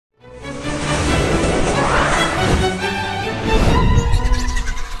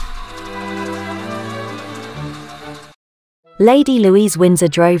Lady Louise Windsor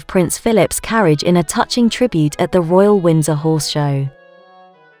drove Prince Philip's carriage in a touching tribute at the Royal Windsor Horse Show.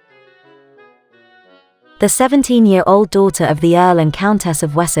 The 17-year-old daughter of the Earl and Countess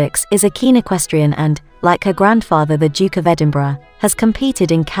of Wessex is a keen equestrian and, like her grandfather the Duke of Edinburgh, has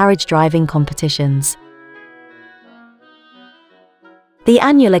competed in carriage-driving competitions. The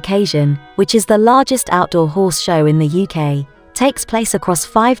annual occasion, which is the largest outdoor horse show in the UK, takes place across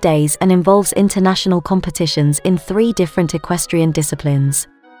 5 days and involves international competitions in 3 different equestrian disciplines.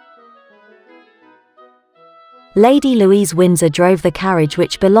 Lady Louise Windsor drove the carriage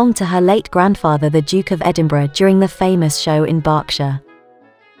which belonged to her late grandfather the Duke of Edinburgh during the famous show in Berkshire.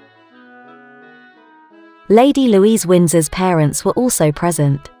 Lady Louise Windsor's parents were also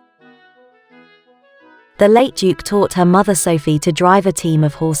present. The late Duke taught her mother Sophie to drive a team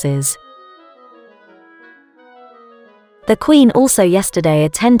of horses. The Queen also yesterday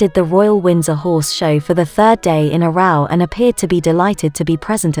attended the Royal Windsor Horse Show for the 3rd day in a row and appeared to be delighted to be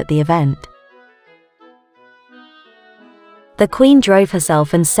present at the event. The Queen drove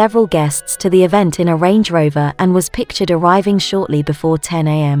herself and several guests to the event in a Range Rover and was pictured arriving shortly before 10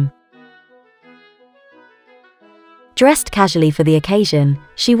 a.m. Dressed casually for the occasion,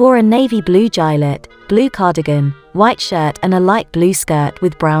 she wore a navy blue gilet, blue cardigan, white shirt and a light blue skirt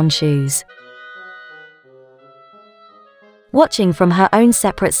with brown shoes. Watching from her own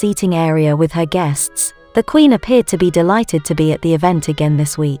separate seating area with her guests, the Queen appeared to be delighted to be at the event again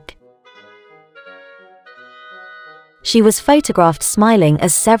this week. She was photographed smiling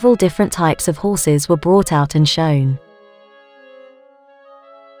as several different types of horses were brought out and shown.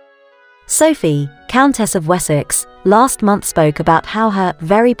 Sophie, Countess of Wessex, last month spoke about how her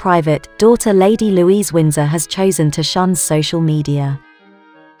very private daughter Lady Louise Windsor has chosen to shun social media.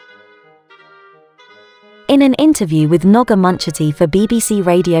 In an interview with Nogga Munchetty for BBC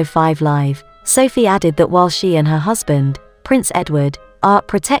Radio 5 Live, Sophie added that while she and her husband, Prince Edward, are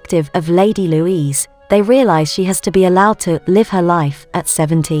protective of Lady Louise, they realise she has to be allowed to live her life at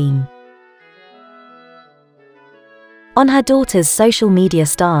 17. On her daughter's social media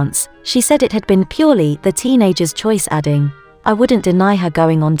stance, she said it had been purely the teenager's choice, adding, "I wouldn't deny her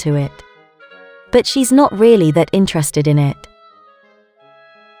going onto it. But she's not really that interested in it.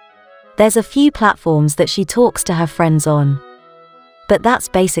 There's a few platforms that she talks to her friends on. But that's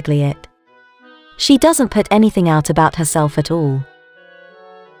basically it. She doesn't put anything out about herself at all.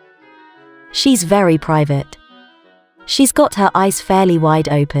 She's very private. She's got her eyes fairly wide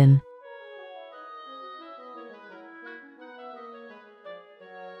open."